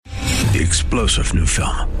The explosive new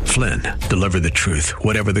film, Flynn, deliver the truth,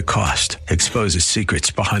 whatever the cost, exposes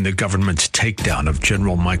secrets behind the government's takedown of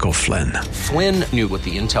General Michael Flynn. Flynn knew what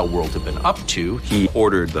the intel world had been up to. He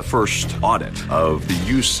ordered the first audit of the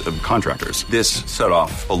use of contractors. This set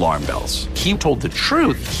off alarm bells. He told the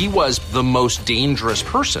truth. He was the most dangerous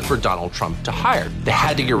person for Donald Trump to hire. They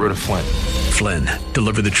had to get rid of Flynn. Flynn,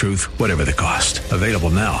 deliver the truth, whatever the cost. Available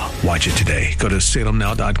now. Watch it today. Go to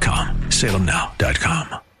salemnow.com.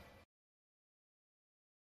 salemnow.com.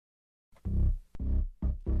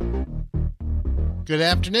 Good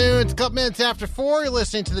afternoon. It's a couple minutes after 4. You're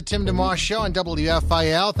listening to the Tim DeMoss Show on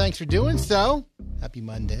WFIL. Thanks for doing so. Happy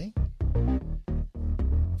Monday.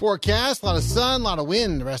 Forecast, a lot of sun, a lot of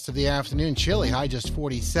wind the rest of the afternoon. Chilly, high just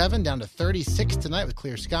 47, down to 36 tonight with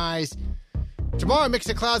clear skies. Tomorrow, mix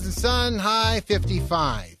of clouds and sun, high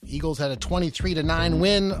 55. Eagles had a 23-9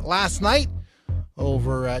 win last night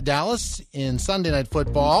over Dallas in Sunday Night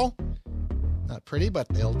Football. Not pretty, but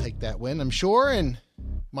they'll take that win, I'm sure. And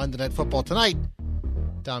Monday Night Football tonight,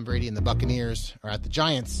 Tom Brady and the Buccaneers are at the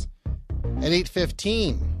Giants at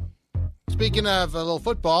 8:15. Speaking of a little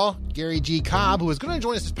football, Gary G. Cobb, who was going to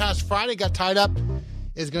join us this past Friday, got tied up,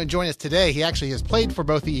 is going to join us today. He actually has played for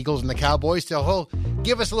both the Eagles and the Cowboys, so he'll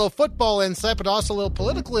give us a little football insight, but also a little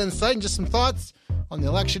political insight and just some thoughts on the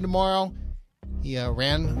election tomorrow. He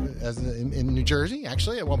ran in New Jersey,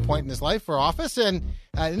 actually, at one point in his life for office. And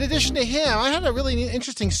in addition to him, I had a really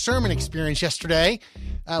interesting sermon experience yesterday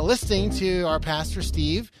listening to our pastor,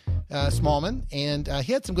 Steve Smallman, and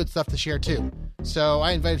he had some good stuff to share, too. So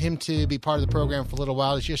I invited him to be part of the program for a little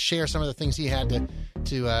while to just share some of the things he had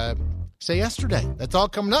to say yesterday. That's all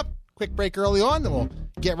coming up. Quick break early on, then we'll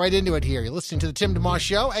get right into it here. You're listening to the Tim DeMoss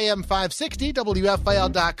Show, AM 560,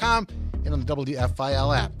 WFIL.com. And on the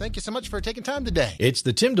WFIL app. Thank you so much for taking time today. It's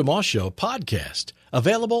the Tim DeMoss Show podcast,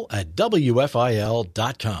 available at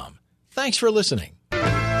WFIL.com. Thanks for listening.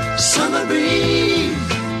 Summer breeze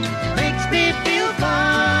makes me feel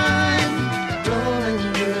fine. Blowing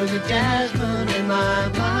through the jasmine in my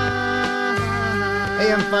mind.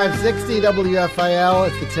 AM 560, WFIL.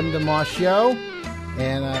 It's the Tim DeMoss Show.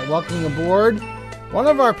 And welcome aboard one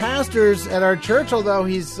of our pastors at our church, although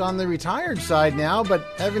he's on the retired side now, but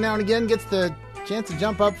every now and again gets the chance to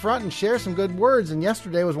jump up front and share some good words. And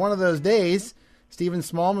yesterday was one of those days. Stephen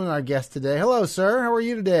Smallman, our guest today. Hello, sir. How are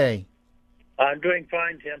you today? I'm doing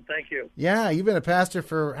fine, Tim. Thank you. Yeah, you've been a pastor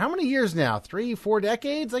for how many years now? 3-4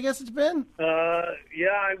 decades, I guess it's been? Yeah,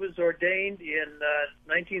 I was ordained in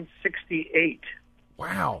 1968.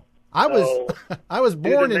 Wow. I was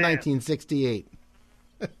born in 1968.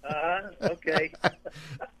 Okay.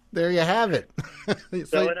 There you have it.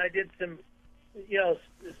 And I did some,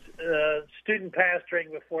 student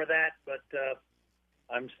pastoring before that, but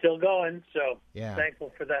I'm still going, so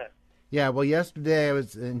thankful for that. Yeah, well, yesterday I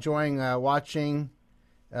was enjoying watching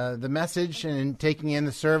the message and taking in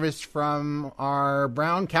the service from our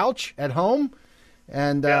brown couch at home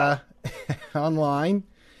and online.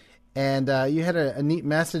 And you had a neat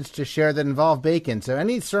message to share that involved bacon. So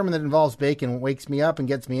any sermon that involves bacon wakes me up and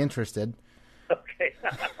gets me interested. Okay.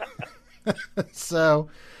 So,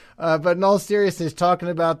 but in all seriousness, talking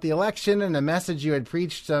about the election and a message you had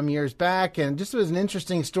preached some years back, and just was an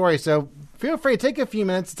interesting story. So feel free to take a few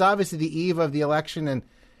minutes. It's obviously the eve of the election,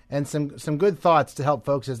 and some good thoughts to help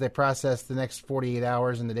folks as they process the next 48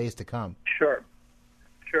 hours and the days to come. Sure.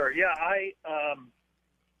 Yeah, I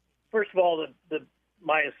first of all,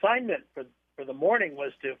 my assignment for the morning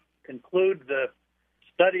was to conclude the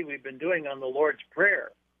study we've been doing on the Lord's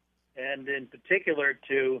Prayer, and in particular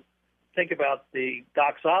to think about the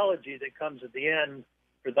doxology that comes at the end,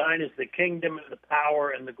 for thine is the kingdom and the power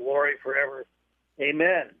and the glory forever.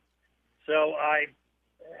 Amen. So I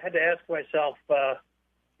had to ask myself, how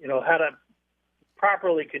to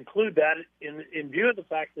properly conclude that in view of the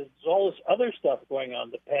fact that there's all this other stuff going on,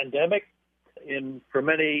 the pandemic. For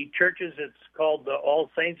many churches, it's called the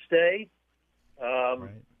All Saints Day.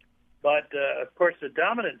 Right. But, of course, the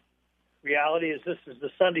dominant reality is this is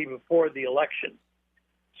the Sunday before the election.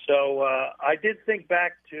 So I did think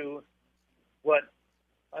back to what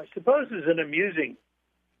I suppose is an amusing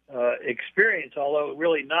experience, although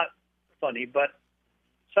really not funny. But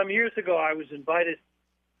some years ago, I was invited.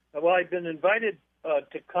 I'd been invited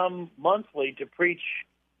to come monthly to preach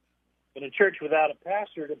in a church without a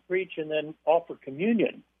pastor, to preach and then offer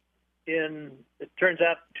communion. It turns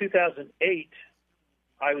out, 2008,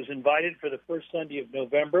 I was invited for the first Sunday of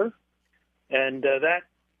November, and that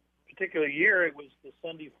particular year, it was the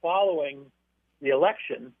Sunday following the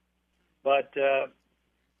election, but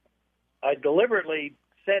I deliberately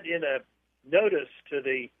sent in a notice to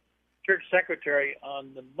the church secretary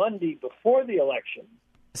on the Monday before the election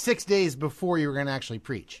 6 days before you were going to actually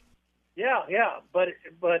preach. Yeah. But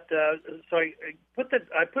so I put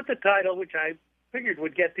the title, which I figured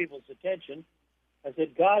would get people's attention. I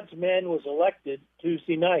said, God's man was elected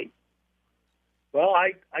Tuesday night. Well,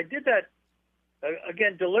 I did that,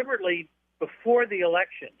 again, deliberately before the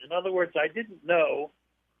election. In other words, I didn't know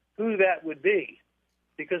who that would be,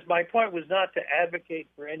 because my point was not to advocate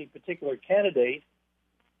for any particular candidate,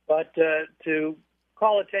 but to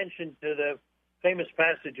call attention to the famous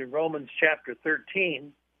passage in Romans chapter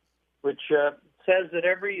 13, which says that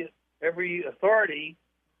every authority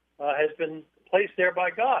has been placed there by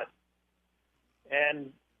God.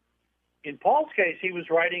 And in Paul's case, he was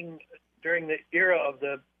writing during the era of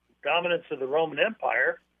the dominance of the Roman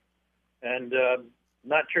Empire, and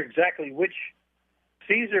not sure exactly which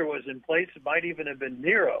Caesar was in place. It might even have been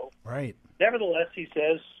Nero. Right. Nevertheless, he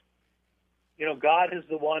says, God is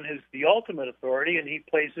the one who's the ultimate authority, and he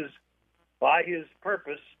places by his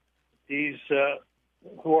purpose these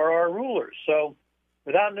who are our rulers. So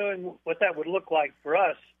without knowing what that would look like for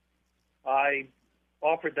us, I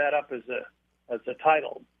offered that up as a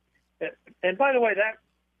title. And by the way, that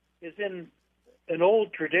is in an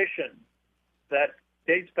old tradition that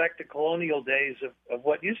dates back to colonial days of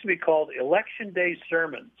what used to be called election day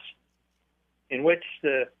sermons, in which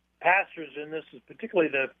the pastors, and this is particularly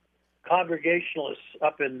the Congregationalists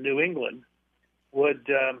up in New England, would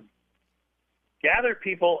gather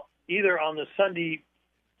people either on the Sunday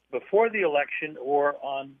before the election or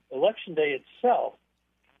on election day itself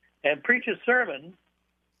and preach a sermon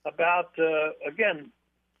about, again,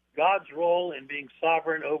 God's role in being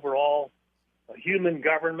sovereign over all human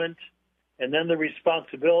government, and then the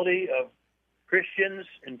responsibility of Christians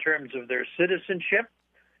in terms of their citizenship.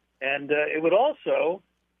 And it would also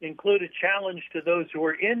include a challenge to those who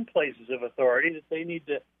are in places of authority that they need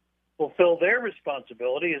to fulfill their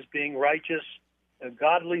responsibility as being righteous and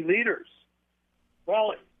godly leaders.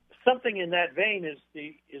 Well, something in that vein is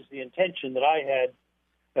the intention that I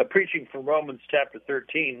had preaching from Romans chapter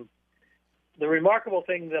 13. The remarkable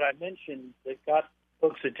thing that I mentioned that got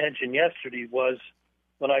folks' attention yesterday was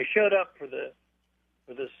when I showed up for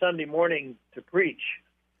the Sunday morning to preach,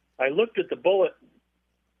 I looked at the bulletin,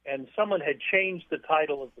 and someone had changed the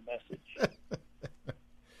title of the message.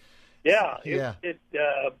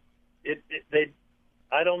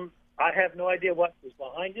 I have no idea what was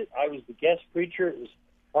behind it. I was the guest preacher. It was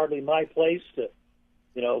hardly my place to,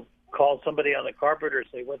 call somebody on the carpet or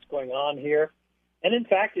say, what's going on here? And in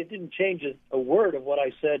fact, it didn't change a word of what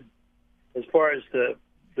I said as far as the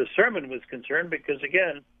sermon was concerned, because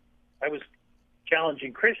again, I was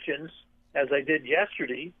challenging Christians, as I did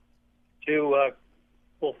yesterday, to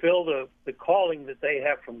fulfill the calling that they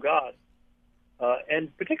have from God.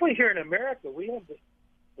 And particularly here in America, we have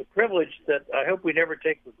the privilege that I hope we never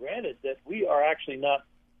take for granted, that we are actually not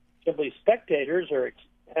simply spectators or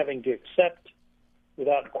having to accept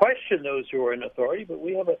without question those who are in authority, but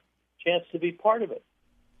we have a chance to be part of it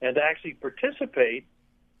and to actually participate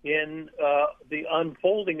in the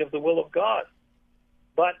unfolding of the will of God.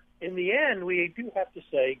 But in the end, we do have to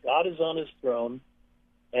say God is on his throne,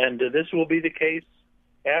 and this will be the case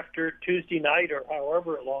after Tuesday night, or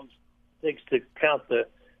however long it takes to count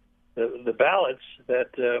the ballots,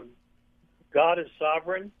 that God is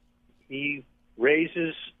sovereign. He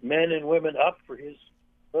raises men and women up for his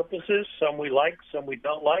purposes. Some we like, some we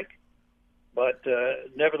don't like. But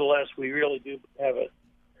nevertheless, we really do have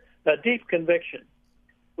a deep conviction,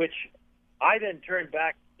 which I then turn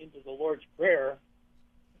back into the Lord's Prayer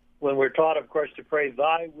when we're taught, of course, to pray,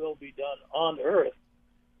 thy will be done on earth,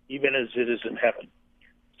 even as it is in heaven.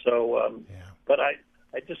 So, but I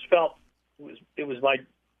just felt it was my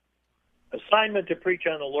assignment to preach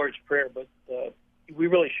on the Lord's Prayer, but we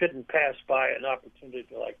really shouldn't pass by an opportunity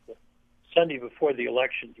like the Sunday before the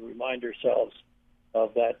election to remind ourselves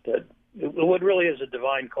of that. What really is a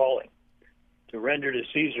divine calling, to render to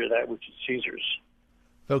Caesar that which is Caesar's.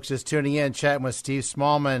 Folks just tuning in, chatting with Steve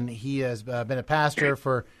Smallman. He has been a pastor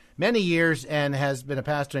for many years and has been a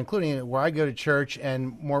pastor, including where I go to church,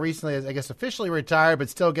 and more recently, I guess, officially retired, but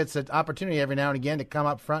still gets an opportunity every now and again to come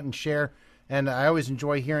up front and share. And I always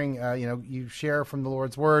enjoy hearing, you share from the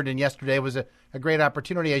Lord's Word. And yesterday was a great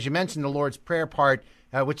opportunity, as you mentioned, the Lord's Prayer part,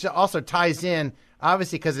 which also ties in,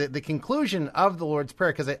 obviously, because the conclusion of the Lord's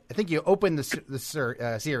Prayer, because I think you opened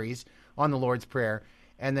the series on the Lord's Prayer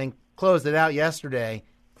and then closed it out yesterday.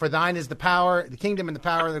 For thine is the power, the kingdom and the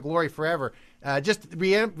power and the glory forever. Just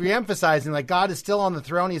re-emphasizing, like, God is still on the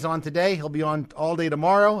throne. He's on today. He'll be on all day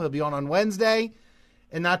tomorrow. He'll be on Wednesday.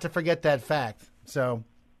 And not to forget that fact. So,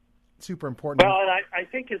 super important. Well, and I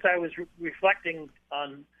think as I was reflecting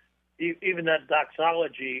on even that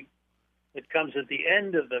doxology, that comes at the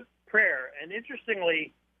end of the prayer. And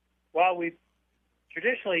interestingly, while we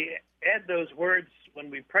traditionally add those words when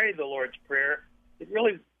we pray the Lord's Prayer, it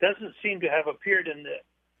really doesn't seem to have appeared in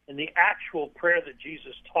the actual prayer that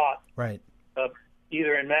Jesus taught, Right.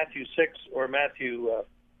 Either in Matthew 6 or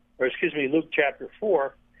Luke chapter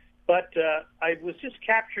 4. But I was just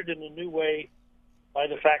captured in a new way by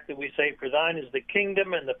the fact that we say, "For thine is the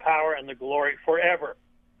kingdom and the power and the glory forever."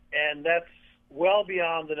 And that's well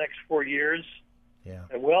beyond the next 4 years,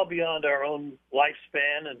 and well beyond our own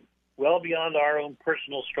lifespan, and well beyond our own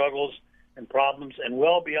personal struggles and problems, and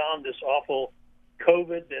well beyond this awful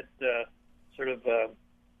COVID that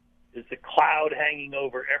is the cloud hanging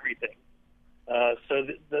over everything. So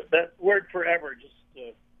that word "forever" just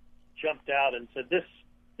jumped out and said, this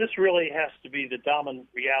really has to be the dominant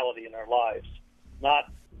reality in our lives, not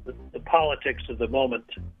the politics of the moment.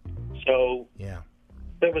 So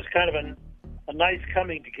that was kind of a nice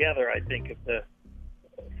coming together, I think, of the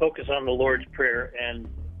focus on the Lord's Prayer and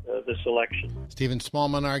this election. Stephen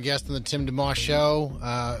Smallman, our guest on the Tim DeMoss Show.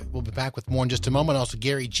 We'll be back with more in just a moment. Also,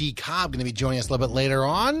 Gary G. Cobb going to be joining us a little bit later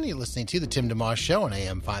on. You're listening to the Tim DeMoss Show on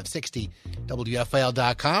AM 560,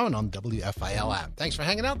 WFIL.com, and on the WFIL app. Thanks for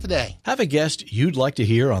hanging out today. Have a guest you'd like to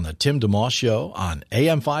hear on the Tim DeMoss Show on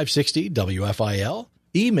AM 560 WFIL?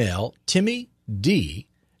 Email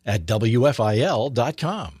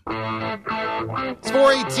timmyd@WFIL.com. It's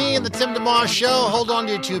 4:18, the Tim DeMoss Show. Hold on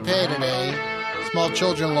to your toupee today. Small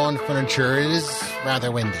children, lawn furniture. It is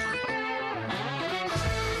rather windy.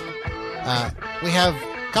 We have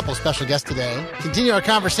a couple special guests today. Continue our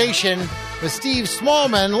conversation with Steve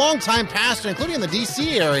Smallman, longtime pastor, including in the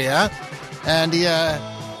D.C. area. And he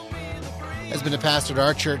has been a pastor at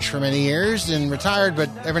our church for many years and retired, but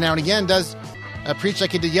every now and again does preach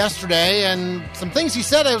like he did yesterday. And some things he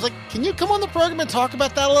said, I was like, can you come on the program and talk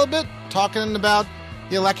about that a little bit? Talking about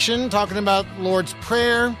the election, talking about Lord's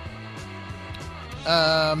Prayer.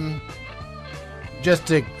 Just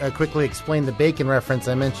to quickly explain the bacon reference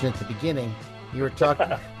I mentioned at the beginning, you were talking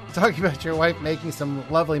about your wife making some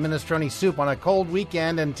lovely minestrone soup on a cold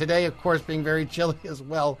weekend, and today, of course, being very chilly as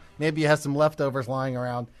well. Maybe you have some leftovers lying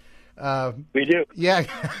around. We do. Yeah,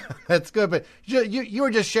 that's good. But you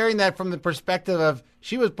were just sharing that from the perspective of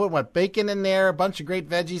she was putting, bacon in there, a bunch of great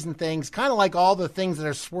veggies and things, kind of like all the things that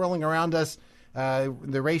are swirling around us,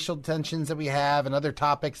 the racial tensions that we have and other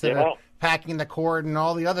topics that are packing the court and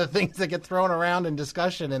all the other things that get thrown around in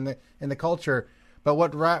discussion in the culture. But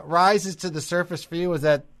what rises to the surface for you is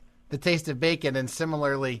that the taste of bacon, and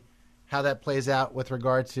similarly how that plays out with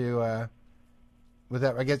regard to with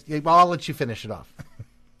that. I guess I'll let you finish it off.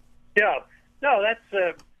 Yeah, no, that's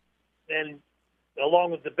and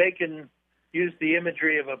along with the bacon, use the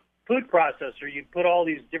imagery of a food processor. You put all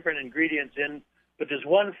these different ingredients in, but does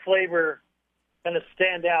one flavor kind of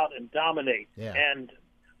stand out and dominate? Yeah. And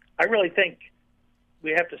I really think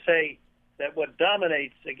we have to say that what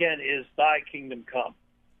dominates, again, is thy kingdom come.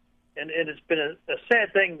 And it's been a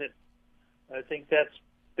sad thing that I think that's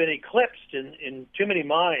been eclipsed in too many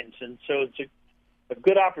minds. And so it's a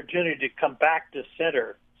good opportunity to come back to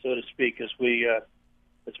center, so to speak, as we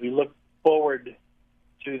look forward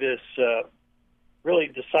to this really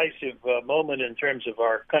decisive moment in terms of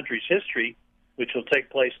our country's history, which will take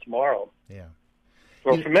place tomorrow. Yeah.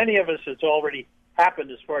 Well, for many of us, it's already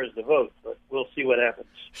happened as far as the vote, but we'll see what happens.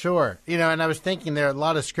 Sure. And I was thinking there are a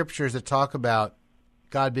lot of scriptures that talk about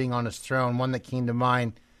God being on his throne. One that came to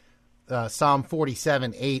mind, Psalm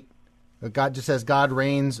 47:8. God just says, God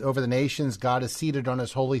reigns over the nations. God is seated on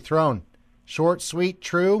his holy throne. Short, sweet,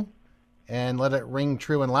 true, and let it ring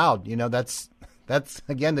true and loud. That's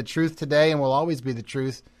again, the truth today and will always be the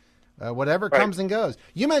truth. Whatever comes and goes.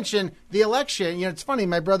 You mentioned the election. It's funny.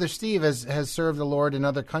 My brother Steve has served the Lord in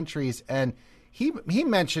other countries, and he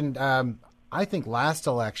mentioned, I think last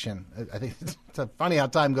election. I think it's funny how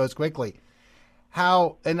time goes quickly.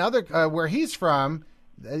 How in other where he's from,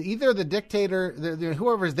 either the dictator,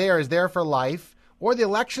 whoever's there is there for life, or the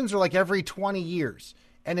elections are like every 20 years.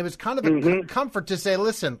 And it was kind of a comfort to say,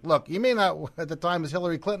 listen, look, you may not at the time as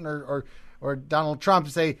Hillary Clinton or Donald Trump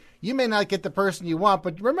say, you may not get the person you want,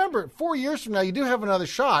 but remember, 4 years from now, you do have another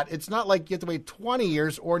shot. It's not like you have to wait 20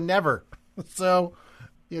 years or never. So,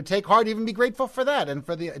 take heart, even be grateful for that. And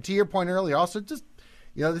to your point earlier, also just,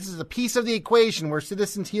 this is a piece of the equation. We're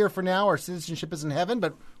citizens here for now. Our citizenship is in heaven.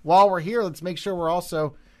 But while we're here, let's make sure we're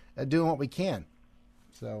also doing what we can.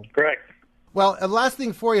 So correct. Well, last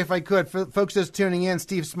thing for you, if I could, for folks just tuning in,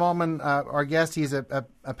 Steve Smallman, our guest, he's a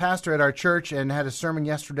pastor at our church and had a sermon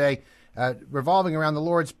yesterday revolving around the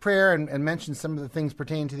Lord's Prayer and mentioned some of the things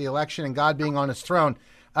pertaining to the election and God being on his throne.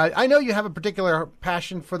 I know you have a particular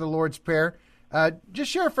passion for the Lord's Prayer.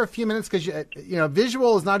 Just share for a few minutes because,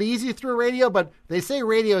 visual is not easy through radio, but they say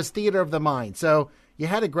radio is theater of the mind. So you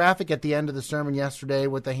had a graphic at the end of the sermon yesterday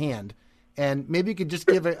with the hand. And maybe you could just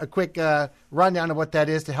give a quick rundown of what that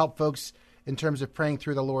is to help folks in terms of praying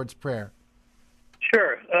through the Lord's Prayer.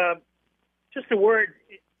 Sure. Just a word.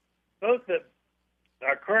 Both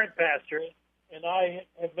our current pastor and I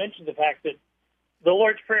have mentioned the fact that the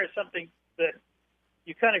Lord's Prayer is something that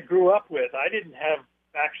you kind of grew up with. I didn't have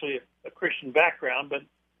actually a Christian background, but,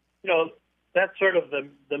 that's sort of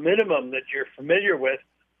the minimum that you're familiar with.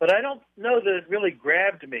 But I don't know that it really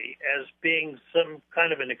grabbed me as being some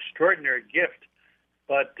kind of an extraordinary gift.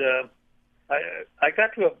 But I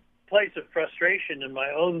got to a place of frustration in my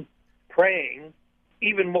own praying,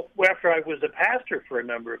 even after I was a pastor for a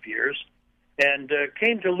number of years, and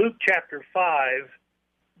came to Luke chapter 5,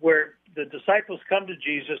 where the disciples come to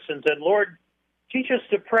Jesus and said, Lord, teach us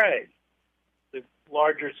to pray. The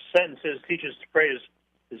larger sentence is, teach us to pray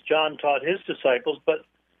as John taught his disciples. But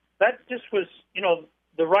that just was,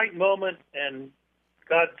 the right moment, and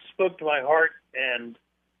God spoke to my heart, and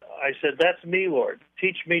I said, that's me, Lord.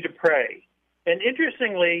 Teach me to pray. And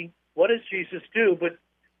interestingly, what does Jesus do but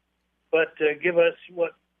give us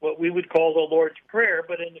what we would call the Lord's Prayer,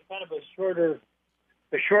 but in a kind of a shorter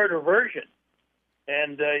version.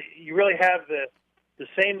 And you really have the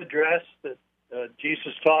same address that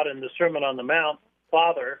Jesus taught in the Sermon on the Mount,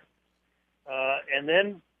 Father, and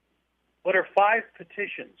then what are 5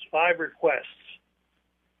 petitions, 5 requests.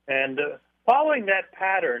 And following that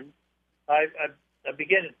pattern, I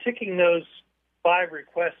began ticking those 5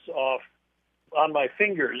 requests off on my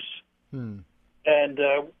fingers. And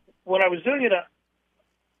when I was doing it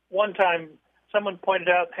one time, someone pointed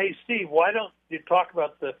out, hey, Steve, why don't you talk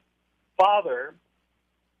about the Father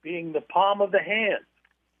being the palm of the hand?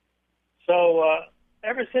 So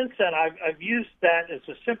ever since then, I've used that as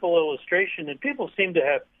a simple illustration, and people seem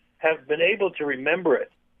to have been able to remember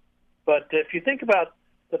it. But if you think about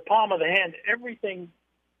the palm of the hand, everything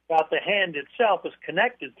about the hand itself is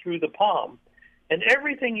connected through the palm. And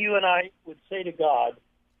everything you and I would say to God,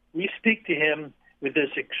 we speak to him with this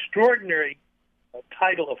extraordinary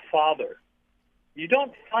title of Father. You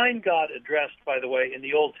don't find God addressed, by the way, in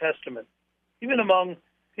the Old Testament, even among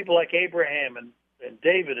people like Abraham and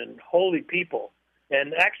David and holy people,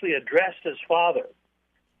 and actually addressed as Father.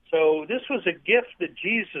 So this was a gift that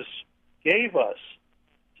Jesus gave us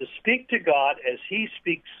to speak to God as he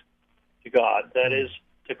speaks to God, that is,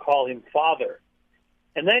 to call him Father.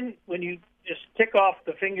 And then when you just tick off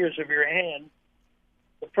the fingers of your hand,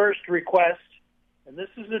 the first request, and this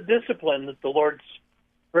is a discipline that the Lord's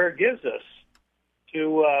Prayer gives us,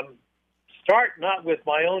 to start not with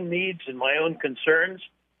my own needs and my own concerns,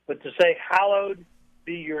 but to say, hallowed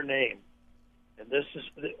be your name. And this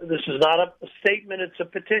is not a statement, it's a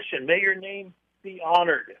petition. May your name be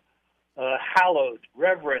honored, hallowed,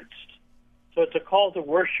 reverenced. So it's a call to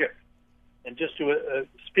worship and just to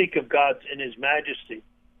speak of God in his majesty.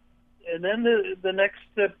 And then the next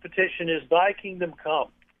petition is, thy kingdom come.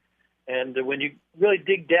 And when you really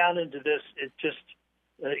dig down into this, it just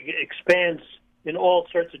expands in all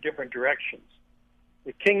sorts of different directions.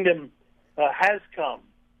 The kingdom has come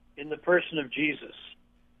in the person of Jesus.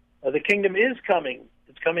 The kingdom is coming.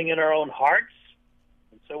 It's coming in our own hearts.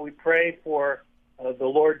 And so we pray for the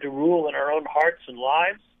Lord to rule in our own hearts and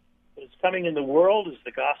lives. But it's coming in the world as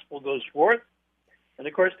the gospel goes forth. And,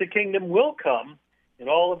 of course, the kingdom will come in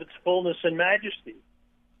all of its fullness and majesty.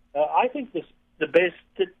 I think the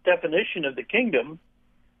basic definition of the kingdom,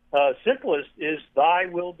 simplest, is thy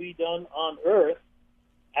will be done on earth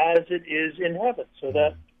as it is in heaven. So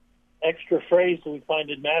that extra phrase that we find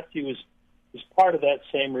in Matthew is part of that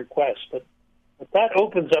same request. But that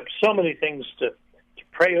opens up so many things to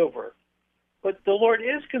pray over. But the Lord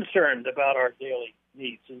is concerned about our daily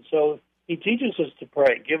needs, and so he teaches us to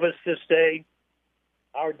pray. Give us this day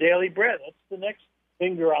our daily bread. That's the next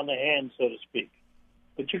finger on the hand, so to speak.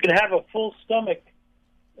 But you can have a full stomach,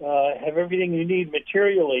 have everything you need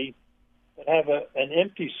materially, but have an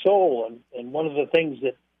empty soul. And one of the things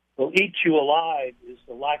that will eat you alive is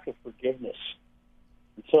the lack of forgiveness.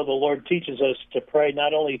 And so the Lord teaches us to pray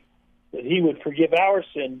not only that he would forgive our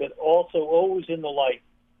sin, but also always in the light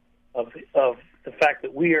of the fact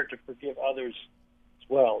that we are to forgive others as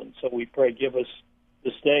well. And so we pray, give us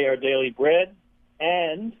this day our daily bread,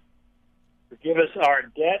 and forgive us our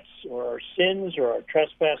debts or our sins or our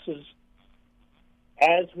trespasses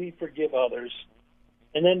as we forgive others.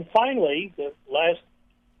 And then finally, the last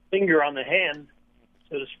finger on the hand,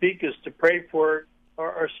 so to speak, is to pray for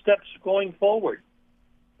our steps going forward.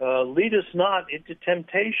 Lead us not into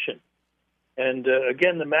temptation. And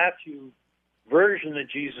again, the Matthew version that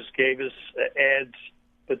Jesus gave us adds,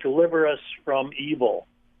 but deliver us from evil.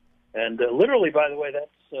 And literally, by the way,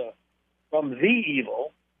 that's from the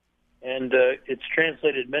evil, and it's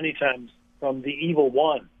translated many times from the evil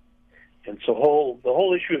one. And so the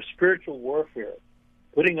whole issue of spiritual warfare,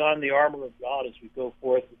 putting on the armor of God as we go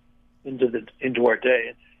forth into our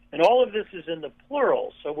day. And all of this is in the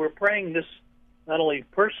plural, so we're praying this not only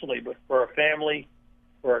personally, but for our family,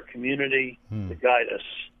 for our community, to guide us.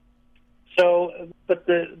 So, but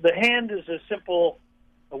the hand is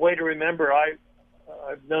a way to remember.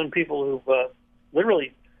 I've known people who've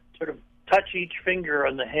literally sort of touch each finger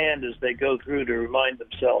on the hand as they go through to remind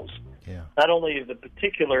themselves, not only of the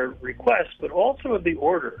particular request, but also of the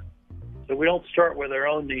order. So we don't start with our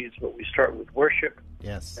own needs, but we start with worship.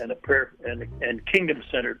 Yes. And a prayer and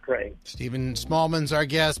kingdom-centered praying. Stephen Smallman's our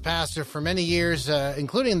guest, pastor for many years,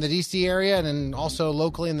 including in the D.C. area and then also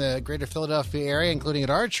locally in the greater Philadelphia area, including at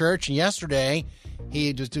our church. And yesterday,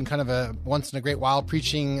 he was doing kind of a once-in-a-great-while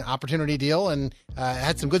preaching opportunity deal and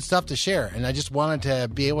had some good stuff to share. And I just wanted to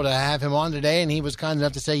be able to have him on today, and he was kind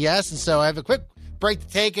enough to say yes. And so I have a quick break to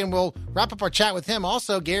take, and we'll wrap up our chat with him.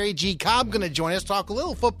 Also, Gary G. Cobb going to join us, talk a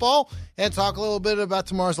little football, and talk a little bit about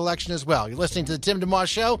tomorrow's election as well. You're listening to the Tim DeMoss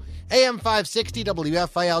Show, AM 560,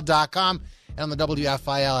 WFIL.com, and on the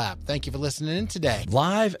WFIL app. Thank you for listening in today.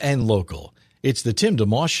 Live and local. It's the Tim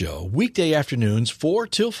DeMoss Show, weekday afternoons 4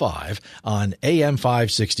 till 5 on AM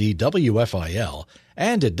 560 WFIL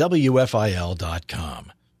and at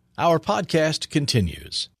WFIL.com. Our podcast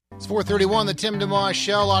continues. It's 4:31, the Tim DeMoss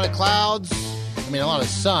Show. A lot of clouds. A lot of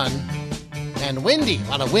sun and windy. A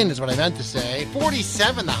lot of wind is what I meant to say.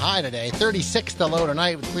 47 the high today, 36 the low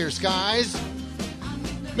tonight with clear skies.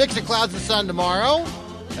 Mix of clouds and sun tomorrow.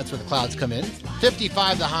 That's where the clouds come in.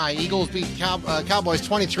 55 the high. Eagles beat Cowboys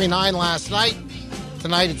 23-9 last night.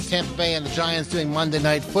 Tonight it's Tampa Bay and the Giants doing Monday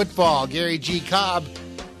Night Football. Gary G. Cobb,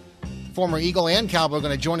 former Eagle and Cowboy, are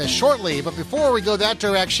going to join us shortly. But before we go that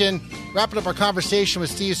direction, wrapping up our conversation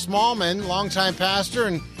with Steve Smallman, longtime pastor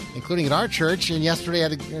and including at our church, and yesterday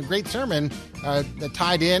had a great sermon that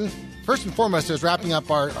tied in. First and foremost, it was wrapping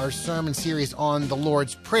up our sermon series on the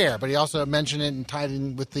Lord's Prayer, but he also mentioned it and tied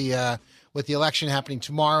in with the election happening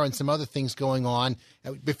tomorrow and some other things going on.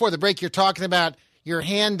 Before the break, you're talking about your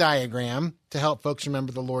hand diagram to help folks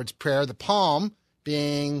remember the Lord's Prayer, the palm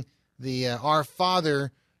being the Our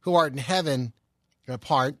Father who art in heaven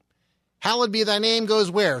part. Hallowed be thy name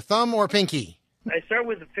goes where, thumb or pinky? I start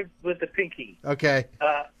with the pinky. Okay.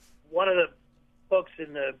 One of the folks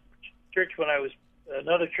in the church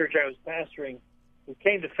another church I was pastoring, who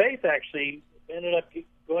came to faith actually ended up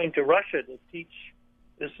going to Russia to teach.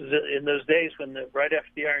 This is in those days when right after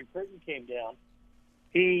the Iron Curtain came down.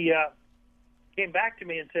 He came back to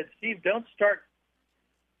me and said, "Steve, don't start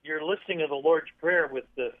your listening of the Lord's Prayer with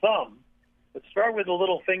the thumb, but start with the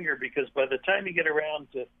little finger, because by the time you get around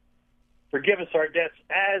to forgive us our debts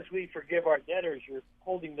as we forgive our debtors, you're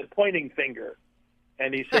holding the pointing finger."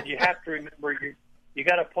 And he said, you have to remember, you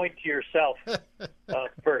got to point to yourself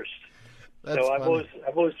first. So I've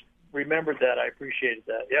always remembered that. I appreciated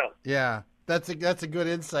that. Yeah. Yeah, that's a good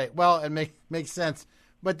insight. Well, it makes sense.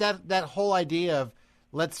 But that whole idea of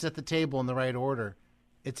let's set the table in the right order,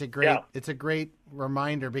 it's a great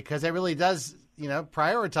reminder, because it really does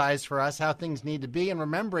prioritize for us how things need to be, and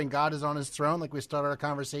remembering God is on His throne, like we started our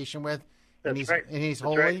conversation with. And he's That's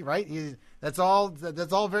holy, right? That's all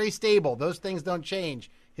very stable. Those things don't change.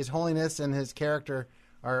 His holiness and His character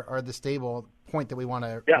are the stable point that we want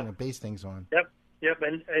to base things on. Yep.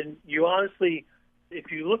 And you honestly,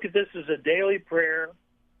 if you look at this as a daily prayer,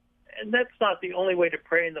 and that's not the only way to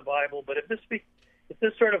pray in the Bible, but if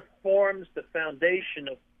this sort of forms the foundation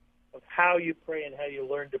of how you pray and how you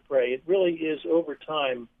learn to pray, it really is over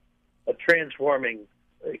time a transforming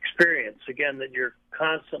experience, again, that you're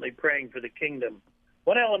constantly praying for the kingdom.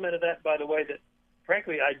 One element of that, by the way, that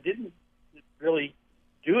frankly I didn't really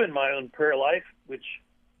do in my own prayer life, which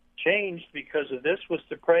changed because of this, was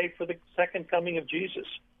to pray for the second coming of Jesus,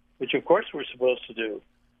 which of course we're supposed to do.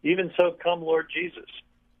 Even so, come Lord Jesus.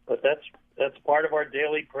 But that's part of our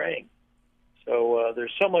daily praying. So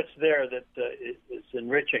there's so much there that is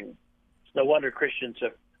enriching. It's no wonder Christians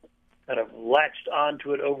have kind of latched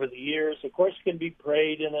onto it over the years. Of course, it can be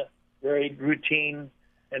prayed in a very routine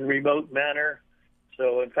and remote manner.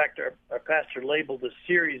 So, in fact, our pastor labeled the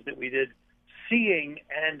series that we did "Seeing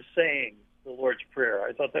and Saying the Lord's Prayer."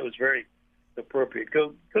 I thought that was very appropriate.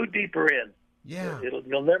 Go deeper in. Yeah.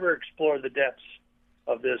 You'll never explore the depths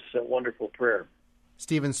of this wonderful prayer.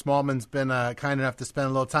 Stephen Smallman's been kind enough to spend a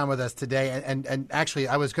little time with us today. And actually,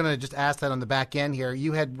 I was going to just ask that on the back end here.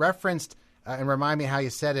 You had referenced, and remind me how you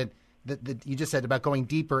said it, that you just said about going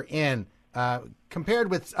deeper in. compared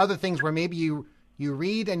with other things where maybe you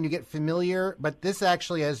read and you get familiar, but this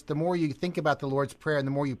actually, as the more you think about the Lord's Prayer and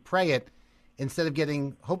the more you pray it, instead of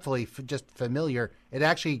getting, hopefully, just familiar, it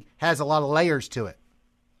actually has a lot of layers to it.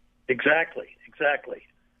 Exactly.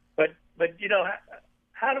 But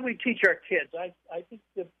how do we teach our kids? I think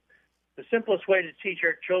the simplest way to teach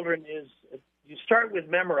our children is you start with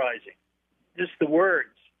memorizing, just the words.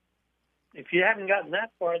 If you haven't gotten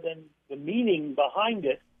that far, then the meaning behind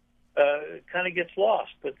it kind of gets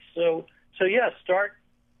lost. But so start.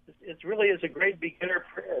 It really is a great beginner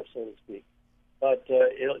prayer, so to speak. But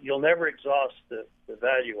you'll never exhaust the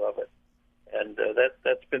value of it, and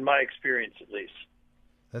that's been my experience at least.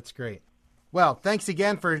 That's great. Well, thanks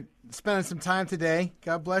again for spending some time today.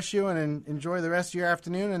 God bless you, and enjoy the rest of your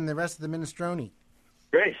afternoon and the rest of the minestrone.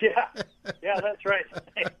 Great, yeah, that's right.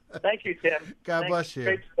 Thank you, Tim. God bless you.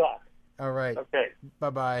 Great talk. All right. Okay.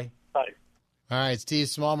 Bye-bye. Bye. All right, Steve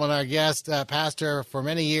Smallman, our guest, pastor for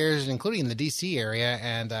many years, including in the D.C. area,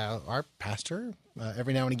 and our pastor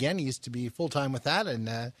every now and again. He used to be full-time with that and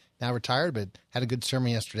now retired, but had a good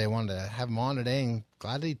sermon yesterday. I wanted to have him on today, and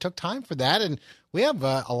glad that he took time for that. And we have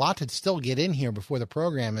a lot to still get in here before the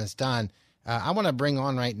program is done. I want to bring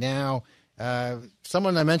on right now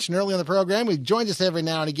someone I mentioned earlier in the program who joins us every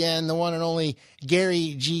now and again, the one and only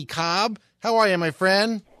Gary G. Cobb. How are you, my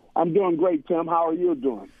friend? I'm doing great, Tim. How are you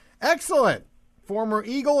doing? Excellent. Former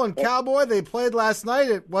Eagle and Cowboy. They played last night.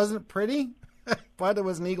 It wasn't pretty, but it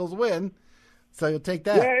was an Eagles win. So you'll take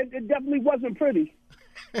that. Yeah, it definitely wasn't pretty.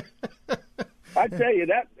 I tell you,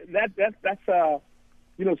 that's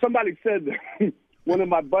somebody said, one of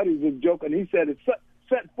my buddies was joking. He said, it's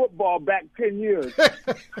set football back 10 years.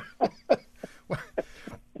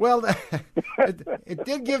 Well, it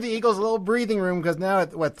did give the Eagles a little breathing room because now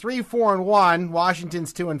at 3-4-1,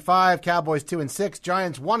 Washington's 2-5, Cowboys 2-6,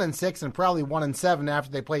 Giants 1-6, and probably 1-7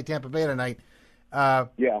 after they play Tampa Bay tonight.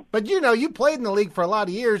 Yeah. But you played in the league for a lot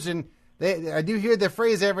of years, and I do hear the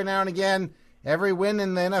phrase every now and again. Every win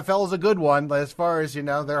in the NFL is a good one, but as far as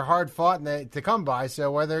they're hard fought and to come by.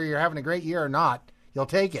 So whether you're having a great year or not, you'll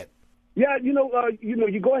take it. Yeah,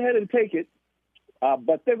 you go ahead and take it,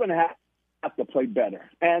 but they're going to have to play better.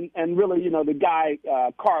 And really, the guy,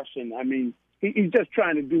 Carson, I mean, he's just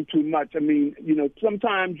trying to do too much. I mean,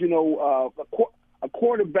 sometimes, a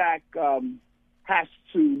quarterback has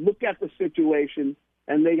to look at the situation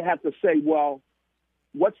and they have to say, well,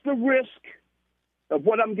 what's the risk of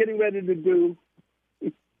what I'm getting ready to do?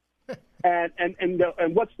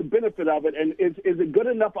 and what's the benefit of it? And is it good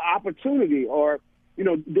enough opportunity? Or,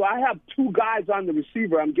 do I have two guys on the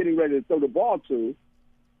receiver I'm getting ready to throw the ball to?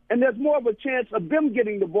 And there's more of a chance of them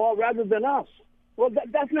getting the ball rather than us. Well,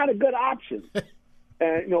 that's not a good option.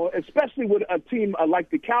 Especially with a team like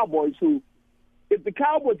the Cowboys, who,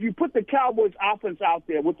 if you put the Cowboys offense out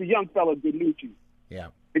there with the young fella DiNucci, yeah,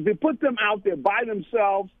 if you put them out there by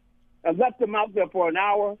themselves and left them out there for an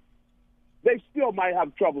hour, they still might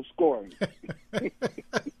have trouble scoring.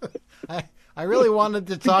 I really wanted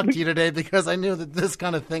to talk to you today because I knew that this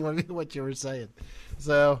kind of thing would be what you were saying.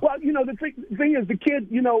 So, well, the thing is, the kid,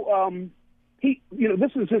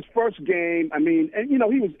 this is his first game. I mean, and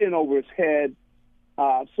he was in over his head,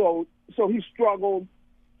 so he struggled,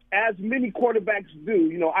 as many quarterbacks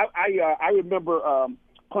do. I remember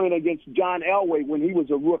playing against John Elway when he was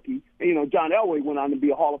a rookie. John Elway went on to be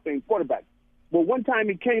a Hall of Fame quarterback. Well, one time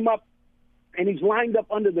he came up and he's lined up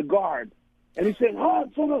under the guard, and he said,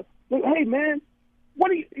 hey, man,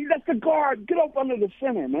 that's the guard. Get up under the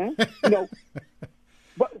center, man.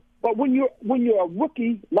 But when you're a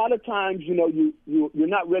rookie, a lot of times, you're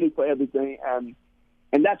not ready for everything,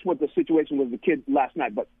 and that's what the situation was with the kid last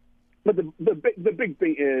night. But the big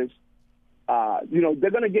thing is,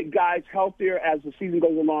 they're going to get guys healthier as the season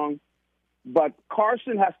goes along. But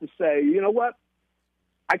Carson has to say, you know what?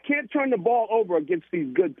 I can't turn the ball over against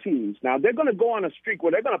these good teams. Now, they're going to go on a streak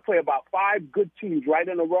where they're going to play about 5 good teams right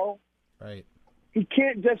in a row. Right. He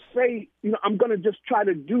can't just say, I'm going to just try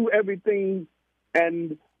to do everything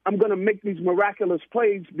and I'm going to make these miraculous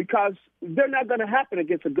plays, because they're not going to happen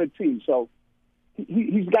against a good team. So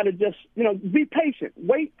he's got to just, be patient.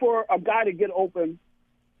 Wait for a guy to get open.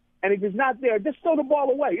 And if he's not there, just throw the ball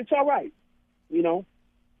away. It's all right,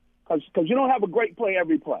 because you don't have a great play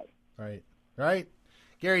every play. Right.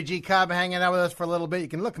 Gary G. Cobb hanging out with us for a little bit. You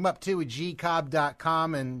can look him up, too, at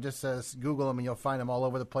gcobb.com, and just Google him, and you'll find him all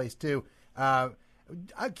over the place, too. I'm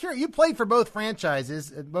curious, you played for both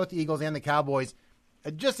franchises, both the Eagles and the Cowboys.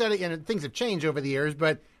 Things have changed over the years,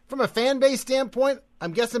 but from a fan base standpoint,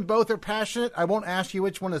 I'm guessing both are passionate. I won't ask you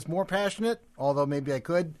which one is more passionate, although maybe I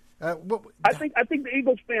could. I think the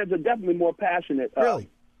Eagles fans are definitely more passionate. Really?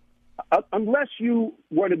 unless you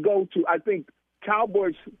were to go to, I think,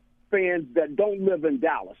 Cowboys fans that don't live in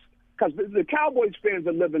Dallas. Because the Cowboys fans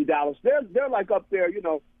that live in Dallas, they're like up there,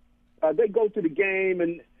 they go to the game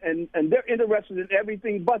and they're interested in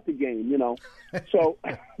everything but the game, So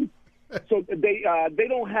they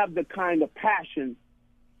don't have the kind of passion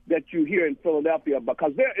that you hear in Philadelphia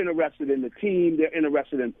because they're interested in the team, they're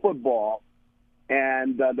interested in football,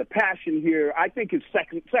 and the passion here I think is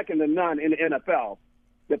second to none in the NFL.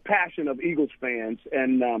 The passion of Eagles fans,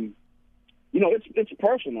 and it's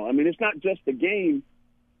personal. I mean, it's not just the game.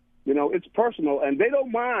 It's personal, and they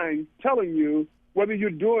don't mind telling you whether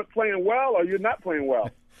you're playing well or you're not playing well.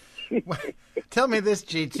 Tell me this,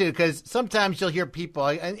 G, too, because sometimes you'll hear people,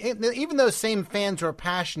 and even those same fans who are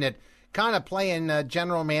passionate, kind of playing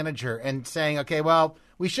general manager and saying, okay, well,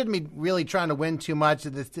 we shouldn't be really trying to win too much.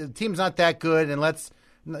 The team's not that good, and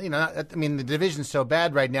the division's so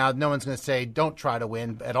bad right now, no one's going to say don't try to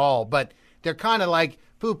win at all. But they're kind of like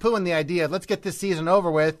poo-pooing the idea of let's get this season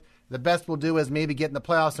over with. The best we'll do is maybe get in the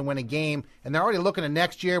playoffs and win a game. And they're already looking at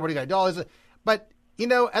next year. What do you got? But,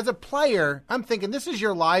 as a player, I'm thinking this is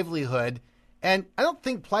your livelihood. And I don't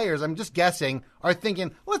think players, I'm just guessing, are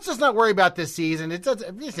thinking, let's just not worry about this season.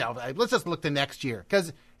 Let's just look to next year.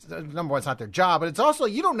 Because, number one, it's not their job. But it's also,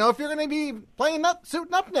 you don't know if you're going to be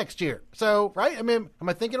suiting up next year. So, right? I mean, am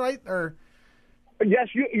I thinking right? Or Yes,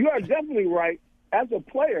 you are definitely right. As a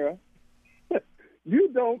player, you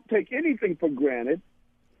don't take anything for granted.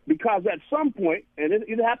 Because at some point, and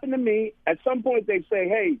it happened to me, at some point they say,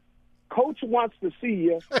 hey, coach wants to see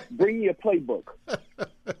you, bring your playbook.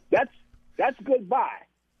 That's goodbye.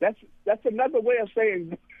 That's another way of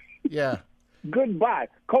saying goodbye.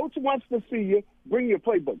 Coach wants to see you, bring your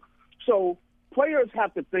playbook. So players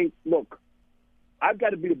have to think, look, I've got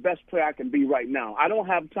to be the best player I can be right now. I don't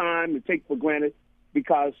have time to take for granted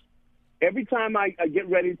because every time I get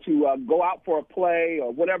ready to go out for a play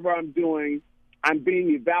or whatever I'm doing, I'm being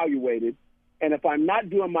evaluated, and if I'm not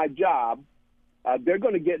doing my job, they're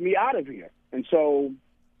going to get me out of here. And so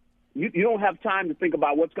you don't have time to think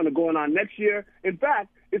about what's going to go on next year. In fact,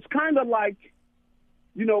 it's kind of like,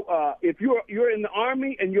 if you're in the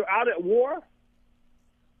Army and you're out at war,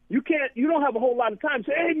 you don't have a whole lot of time to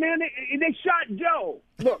say, hey, man, they shot Joe.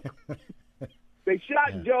 Look, they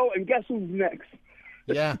shot Joe, and guess who's next?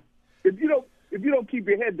 Yeah. If you don't keep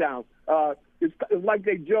your head down, it's like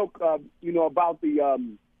they joke, about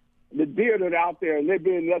the deer that are out there, and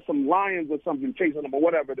there's some lions or something chasing them or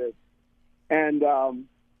whatever it is. And,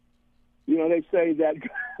 they say that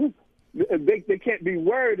they can't be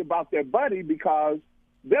worried about their buddy because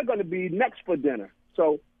they're going to be next for dinner.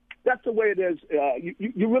 So that's the way it is.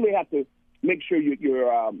 You really have to make sure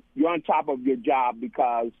you're on top of your job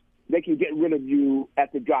because they can get rid of you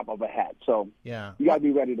at the drop of a hat. So you got to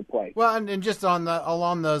be ready to play. Well, and just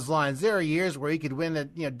along those lines, there are years where you could win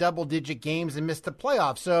double-digit games and miss the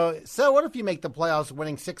playoffs. So what if you make the playoffs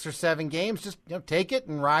winning 6 or 7 games? Just take it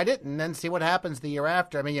and ride it, and then see what happens the year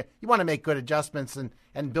after. I mean, you want to make good adjustments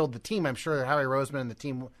and build the team. I'm sure Howie Roseman and the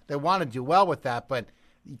team, they want to do well with that. But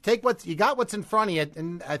you take what's in front of you,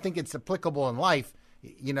 and I think it's applicable in life.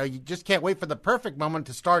 You just can't wait for the perfect moment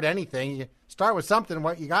to start anything. You start with something,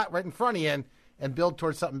 what you got right in front of you, and build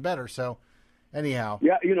towards something better. So, anyhow.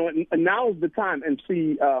 Yeah, and now is the time. And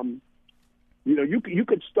see, you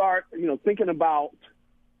could start, thinking about,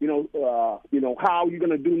 how you're going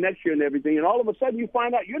to do next year and everything. And all of a sudden you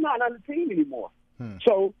find out you're not on the team anymore.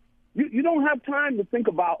 So you don't have time to think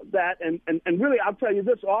about that. And really, I'll tell you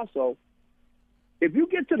this also. If you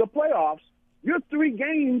get to the playoffs, you're 3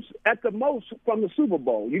 games at the most from the Super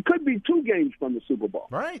Bowl. You could be 2 games from the Super Bowl.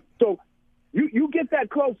 Right. So you get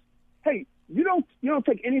that close. Hey, you don't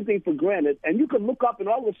take anything for granted, and you can look up and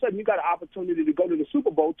all of a sudden you got an opportunity to go to the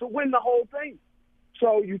Super Bowl to win the whole thing.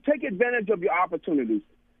 So you take advantage of your opportunities.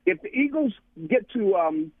 If the Eagles get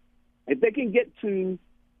to, if they can get to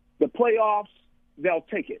the playoffs, they'll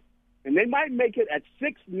take it, and they might make it at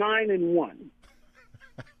 6-9-1.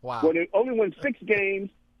 Wow. Where they only win 6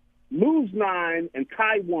 games. Lose 9 and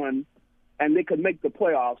tie 1, and they could make the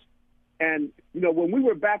playoffs. And, when we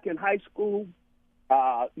were back in high school,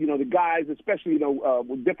 the guys, especially,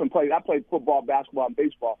 with different players, I played football, basketball, and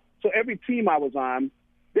baseball. So every team I was on,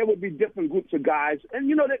 there would be different groups of guys. And,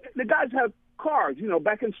 the guys had cars,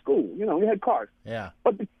 back in school. We had cars. Yeah.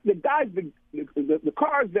 But the guys, the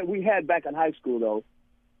cars that we had back in high school, though,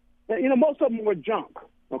 most of them were junk,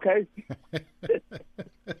 okay?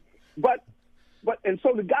 And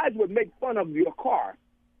so the guys would make fun of your car.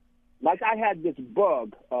 Like I had this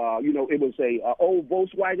Bug, it was a old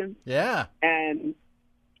Volkswagen. Yeah. And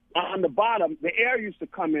on the bottom, the air used to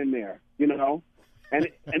come in there, and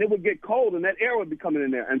it would get cold, and that air would be coming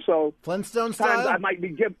in there. And so Flintstone sometimes style? I might be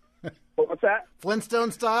giving. What's that?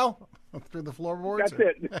 Flintstone style through the floorboards?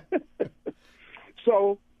 That's it.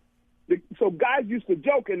 So guys used to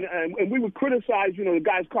joke, and we would criticize, the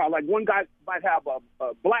guy's car. Like one guy might have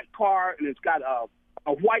a black car, and it's got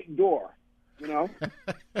a white door,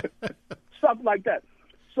 stuff like that.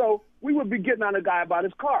 So we would be getting on a guy about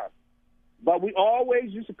his car. But we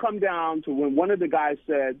always used to come down to when one of the guys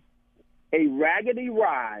said, a raggedy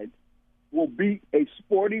ride will beat a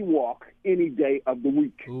sporty walk any day of the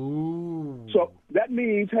week. Ooh. So that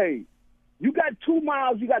means, hey, you got 2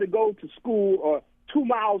 miles you got to go to school, or 2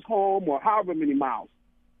 miles home, or however many miles.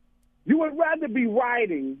 You would rather be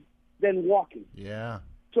riding than walking. Yeah.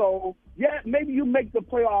 So, yeah, maybe you make the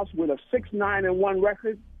playoffs with a 6-9-1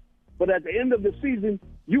 record, but at the end of the season,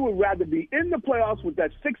 you would rather be in the playoffs with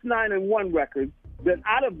that 6-9-1 record than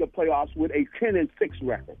out of the playoffs with a 10-6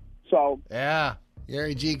 record. So, yeah.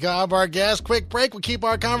 Gary G. Cobb, our guest. Quick break. We'll keep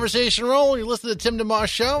our conversation rolling. You're listening to Tim DeMoss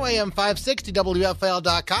Show, AM 560,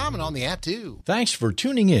 WFL.com, and on the app, too. Thanks for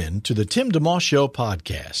tuning in to the Tim DeMoss Show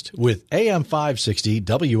podcast with AM 560,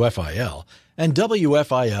 WFIL, and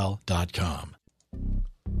WFIL.com.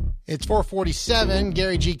 It's 4:47.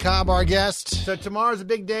 Gary G. Cobb, our guest. So tomorrow's a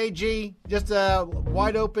big day, G. Just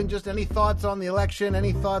wide open. Just any thoughts on the election?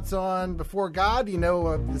 Any thoughts on before God?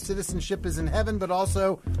 The citizenship is in heaven, but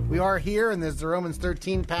also we are here, and there's the Romans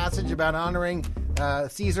 13 passage about honoring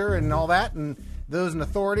Caesar and all that, and those in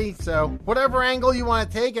authority. So whatever angle you want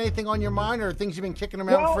to take, anything on your mind or things you've been kicking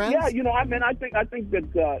around with friends? Yeah, I think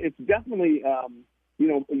that it's definitely,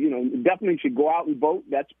 definitely should go out and vote.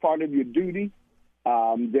 That's part of your duty.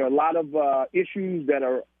 There are a lot of issues that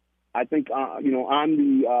are, I think, on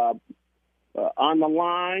the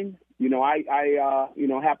line. I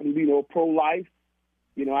happen to be pro-life.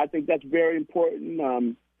 I think that's very important.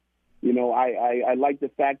 I like the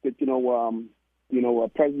fact that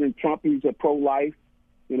President Trump, he's a pro-life.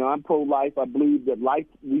 I'm pro-life. I believe that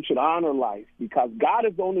we should honor life because God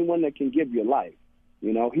is the only one that can give you life.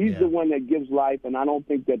 He's the one that gives life, and I don't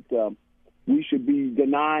think that. We should be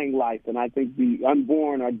denying life, and I think the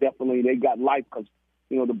unborn are they got life because,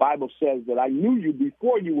 the Bible says that I knew you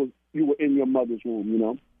before you were in your mother's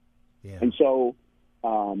womb, Yeah. And so,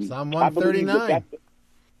 Psalm 139.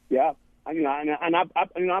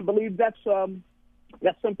 I believe that's something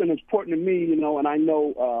that's important to me, and I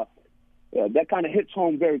know that kind of hits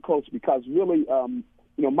home very close because really,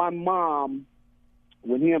 my mom,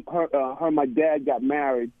 when her and my dad got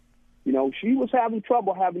married, she was having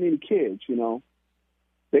trouble having any kids,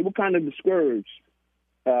 They were kind of discouraged.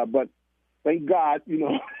 But thank God,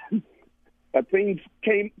 things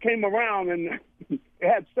came around and it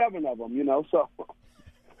had 7 of them, So,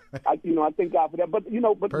 I thank God for that. But,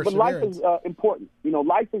 but life is important.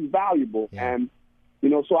 Life is valuable. Yeah. And,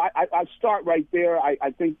 so I start right there.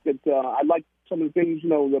 I think that I like some of the things,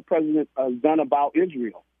 the president has done about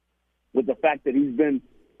Israel with the fact that he's been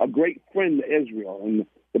a great friend to Israel. And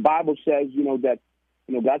the Bible says, that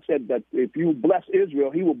God said that if you bless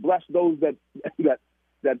Israel, He will bless those that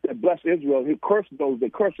bless Israel. He'll curse those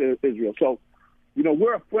that curse Israel. So,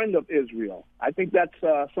 we're a friend of Israel. I think that's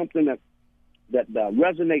something that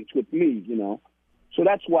resonates with me. So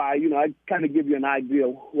that's why I kind of give you an idea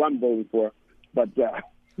of who I'm voting for. But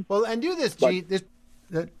well, and do this, G.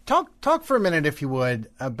 Talk for a minute, if you would,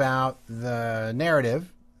 about the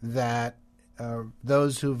narrative that.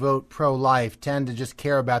 Those who vote pro-life tend to just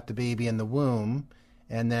care about the baby in the womb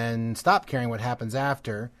and then stop caring what happens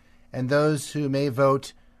after. And those who may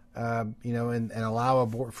vote, and allow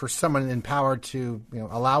for someone in power to,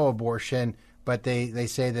 allow abortion, but they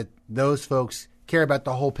say that those folks care about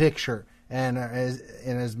the whole picture and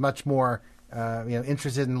is much more,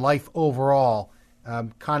 interested in life overall.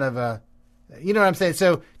 Kind of a. You know what I'm saying?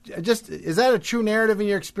 So just is that a true narrative in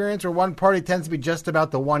your experience where one party tends to be just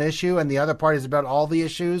about the one issue and the other party is about all the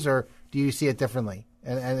issues, or do you see it differently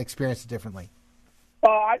and experience it differently?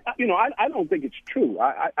 I don't think it's true.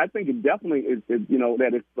 I think it definitely is,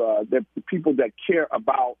 that if that the people that care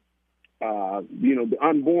about, the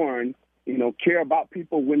unborn, care about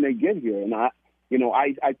people when they get here. And I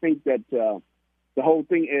think that the whole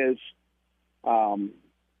thing is,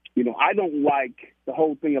 I don't like the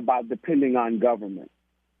whole thing about depending on government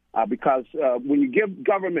because when you give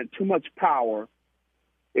government too much power,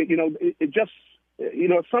 it just,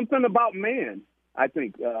 something about man, I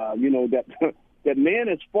think, that man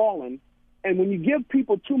has fallen. And when you give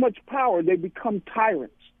people too much power, they become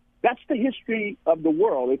tyrants. That's the history of the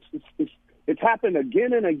world. It's happened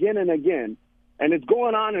again and again and again. And it's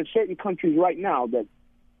going on in certain countries right now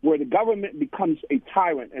where the government becomes a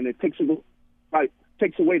tyrant and it takes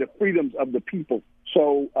away the freedoms of the people.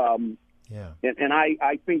 So, Yeah. and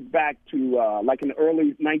I think back to like in the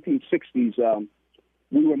early 1960s,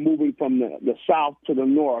 we were moving from the South to the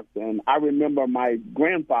North, and I remember my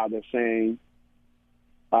grandfather saying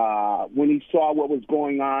when he saw what was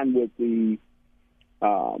going on with the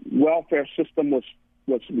welfare system was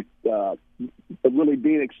really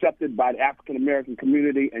being accepted by the African American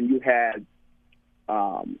community, and you had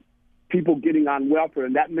people getting on welfare,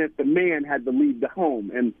 and that meant the man had to leave the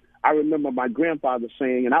home. And I remember my grandfather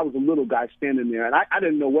saying, and I was a little guy standing there, and I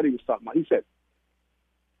didn't know what he was talking about. He said,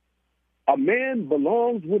 "A man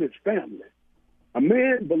belongs with his family. A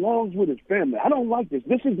man belongs with his family. I don't like this.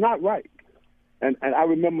 This is not right." And I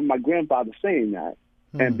remember my grandfather saying that.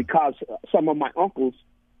 And because some of my uncles,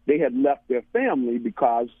 they had left their family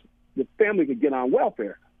because the family could get on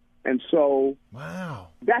welfare. And so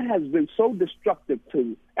that has been so destructive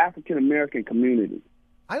to African-American community.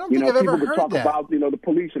 I don't think I've ever heard talk that. about, the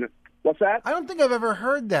police and what's that? I don't think I've ever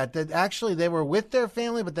heard that actually they were with their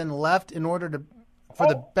family but then left in order to for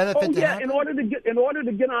the benefit to happen. In order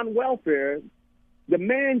to get on welfare, the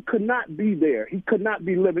man could not be there. He could not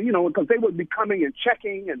be living, because they would be coming and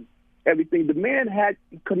checking and everything. The man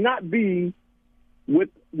could not be with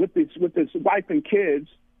his wife and kids.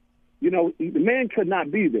 The man could not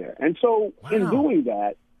be there. And so in doing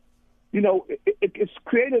that, it's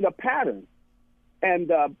created a pattern. And,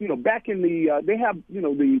 back in they have,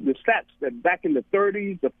 the stats that back in the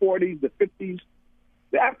 30s, the 40s, the 50s,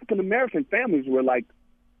 the African-American families were like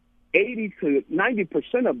 80 to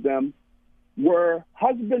 90% of them were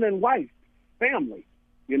husband and wife family,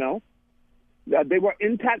 They were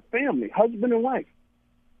intact family, husband and wife.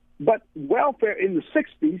 But welfare in the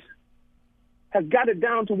 60s has got it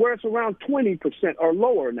down to where it's around 20% or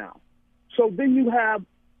lower now. So then you have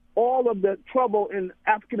all of the trouble in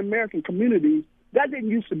African-American communities. That didn't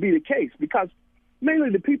used to be the case because mainly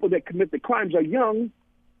the people that commit the crimes are young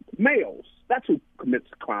males. That's who commits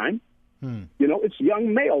crime. It's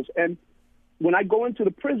young males. And when I go into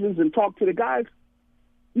the prisons and talk to the guys,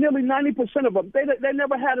 nearly 90% of them, they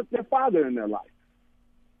never had their father in their life.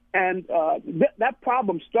 And that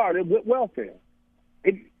problem started with welfare.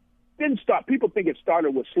 It didn't start. People think it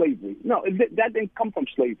started with slavery. No, that didn't come from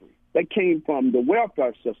slavery. That came from the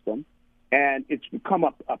welfare system, and it's become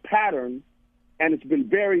a pattern, and it's been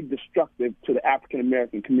very destructive to the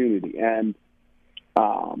African-American community. And,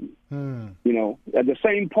 the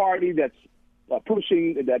same party that's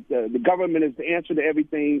pushing that the government is the answer to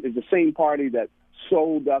everything is the same party that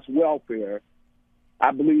sold us welfare.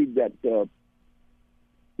 I believe that,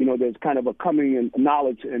 there's kind of a coming in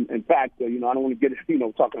knowledge. And in fact, I don't want to get,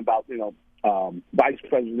 talking about, vice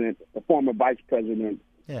president, the former vice president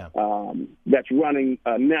that's running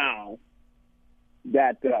now,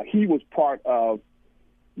 that he was part of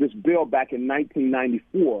this bill back in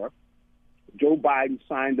 1994. Joe Biden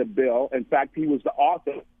signed the bill. In fact, he was the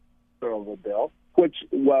author of the bill, which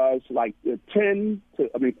was like 5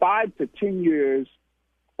 to 10 years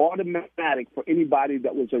automatic for anybody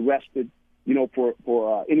that was arrested,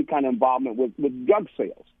 for any kind of involvement with drug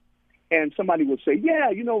sales. And somebody would say,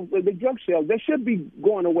 the drug sales, they should be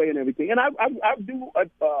going away and everything. And I do,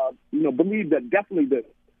 believe that definitely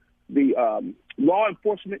the law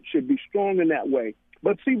enforcement should be strong in that way.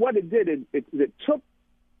 But see, what it did, it took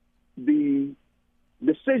the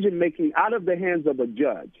decision-making out of the hands of a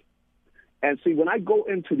judge. And see, when I go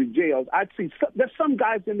into the jails, I see there's some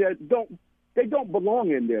guys in there they don't belong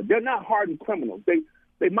in there. They're not hardened criminals.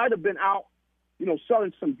 They might have been out,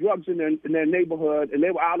 selling some drugs in their neighborhood, and they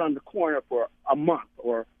were out on the corner for a month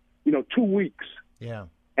or 2 weeks. Yeah.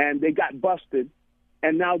 And they got busted,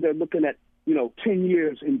 and now they're looking at 10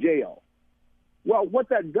 years in jail. Well, what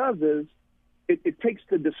that does is it takes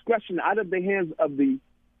the discretion out of the hands of the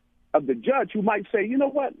judge, who might say,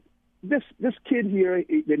 this kid here,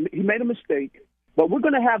 he made a mistake, but we're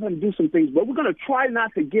going to have him do some things, but we're going to try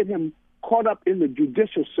not to get him caught up in the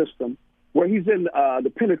judicial system where he's in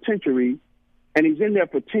the penitentiary and he's in there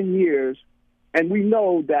for 10 years, and we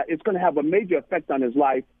know that it's going to have a major effect on his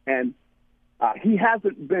life, and he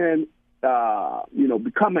hasn't been,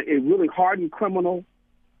 becoming a really hardened criminal,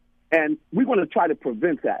 and we're going to try to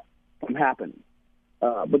prevent that from happening.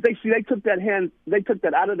 But they took that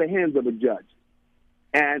out of the hands of a judge.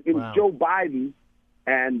 And it was Joe Biden,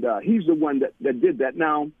 and he's the one that did that.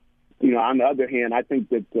 Now, on the other hand, I think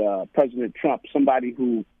that President Trump, somebody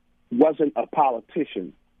who wasn't a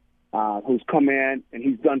politician, who's come in and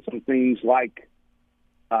he's done some things like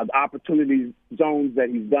the opportunity zones that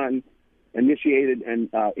he's initiated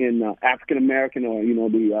in African American or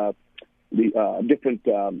the different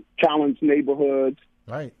challenged neighborhoods.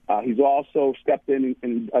 Right. He's also stepped in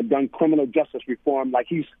and done criminal justice reform. Like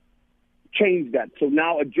he's changed that. So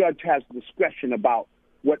now a judge has discretion about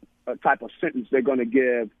what type of sentence they're going to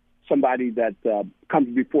give somebody that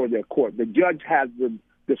comes before their court. The judge has the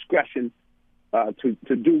discretion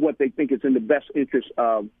to do what they think is in the best interest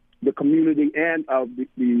of the community and of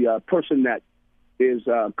the person that is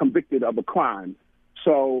convicted of a crime.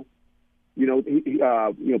 So,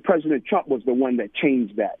 President Trump was the one that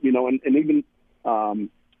changed that, and even former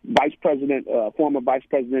Vice President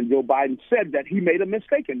Joe Biden said that he made a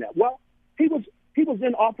mistake in that. Well, he was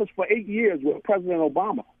in office for 8 years with President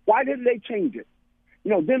Obama. Why didn't they change it?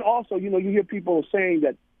 Then also, you hear people saying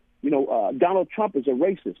that, Donald Trump is a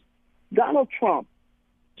racist. Donald Trump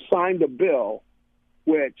signed a bill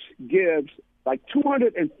which gives like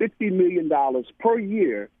 $250 million per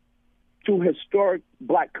year to historic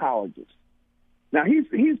black colleges. Now,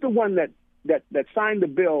 he's the one that signed the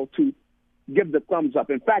bill to give the thumbs up.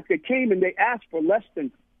 In fact, they came and they asked for less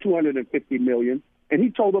than $250 million, and he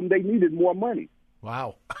told them they needed more money.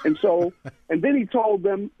 Wow. And then he told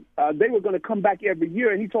them they were going to come back every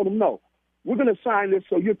year, and he told them, no, we're going to sign this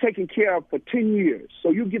so you're taken care of for 10 years. So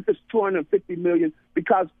you get this $250 million,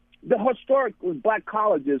 because the historic black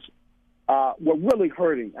colleges were really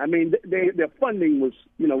hurting. I mean, their funding was,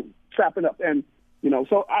 sapping up. And,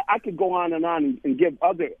 so I could go on and give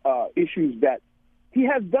other issues that he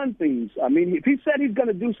has done things. I mean, if he said he's going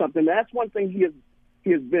to do something, that's one thing he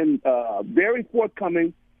has been very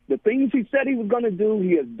forthcoming. The things he said he was going to do,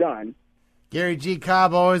 he has done. Gary G.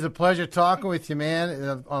 Cobb, always a pleasure talking with you,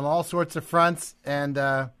 man, on all sorts of fronts. And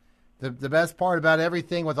the best part about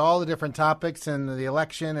everything with all the different topics and the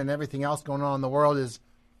election and everything else going on in the world is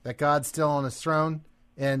that God's still on his throne.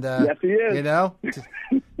 And yes, he is.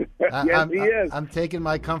 Yes, he is. I'm taking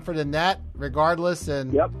my comfort in that regardless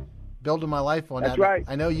and building my life on that. That's right.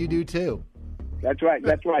 I know you do too. That's right.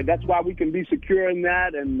 That's why we can be secure in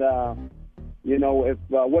that. And, if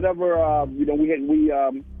whatever, we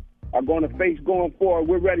are going to face going forward,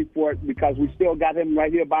 we're ready for it because we still got him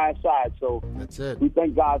right here by our side. So that's it. We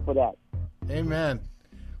thank God for that. Amen.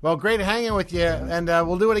 Well, great hanging with you. And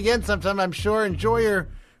we'll do it again sometime, I'm sure. Enjoy your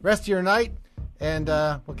rest of your night. And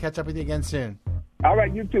we'll catch up with you again soon. All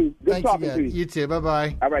right, you too. Good talking to you. You too.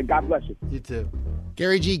 Bye-bye. All right, God bless you. You too.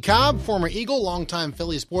 Gary G. Cobb, former Eagle, longtime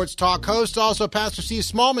Philly sports talk host. Also, Pastor Steve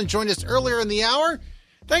Smallman joined us earlier in the hour.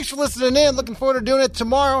 Thanks for listening in. Looking forward to doing it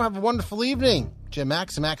tomorrow. Have a wonderful evening. Jim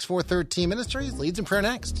Max and Max 413 Ministries leads in prayer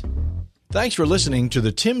next. Thanks for listening to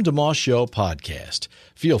the Tim DeMoss Show podcast.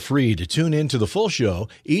 Feel free to tune in to the full show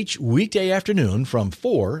each weekday afternoon from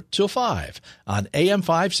 4 till 5 on AM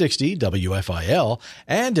 560 WFIL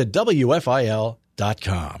and at WFIL.com.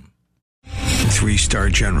 3-star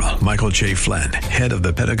General Michael J. Flynn, head of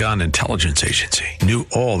the Pentagon Intelligence Agency, knew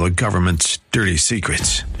all the government's dirty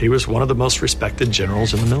secrets. He was one of the most respected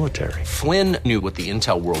generals in the military. Flynn knew what the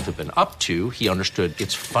intel world had been up to. He understood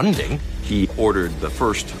its funding. He ordered the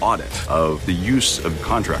first audit of the use of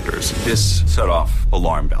contractors. This set off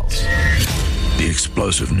alarm bells. The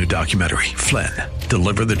explosive new documentary, Flynn,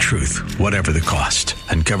 Deliver the Truth, Whatever the Cost,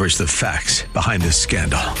 uncovers the facts behind this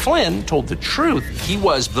scandal. Flynn told the truth. He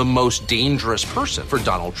was the most dangerous person for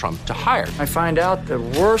Donald Trump to hire. I find out the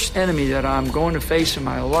worst enemy that I'm going to face in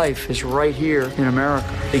my life is right here in America.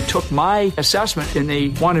 They took my assessment and they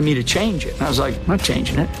wanted me to change it. And I was like, I'm not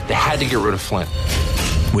changing it. They had to get rid of Flynn.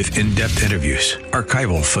 With in-depth interviews,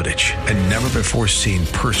 archival footage, and never-before-seen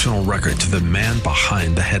personal records of the man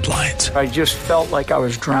behind the headlines. I just felt like I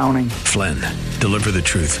was drowning. Flynn, Deliver the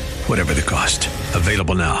Truth, Whatever the Cost.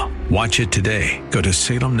 Available now. Watch it today. Go to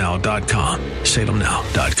salemnow.com.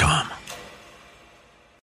 salemnow.com.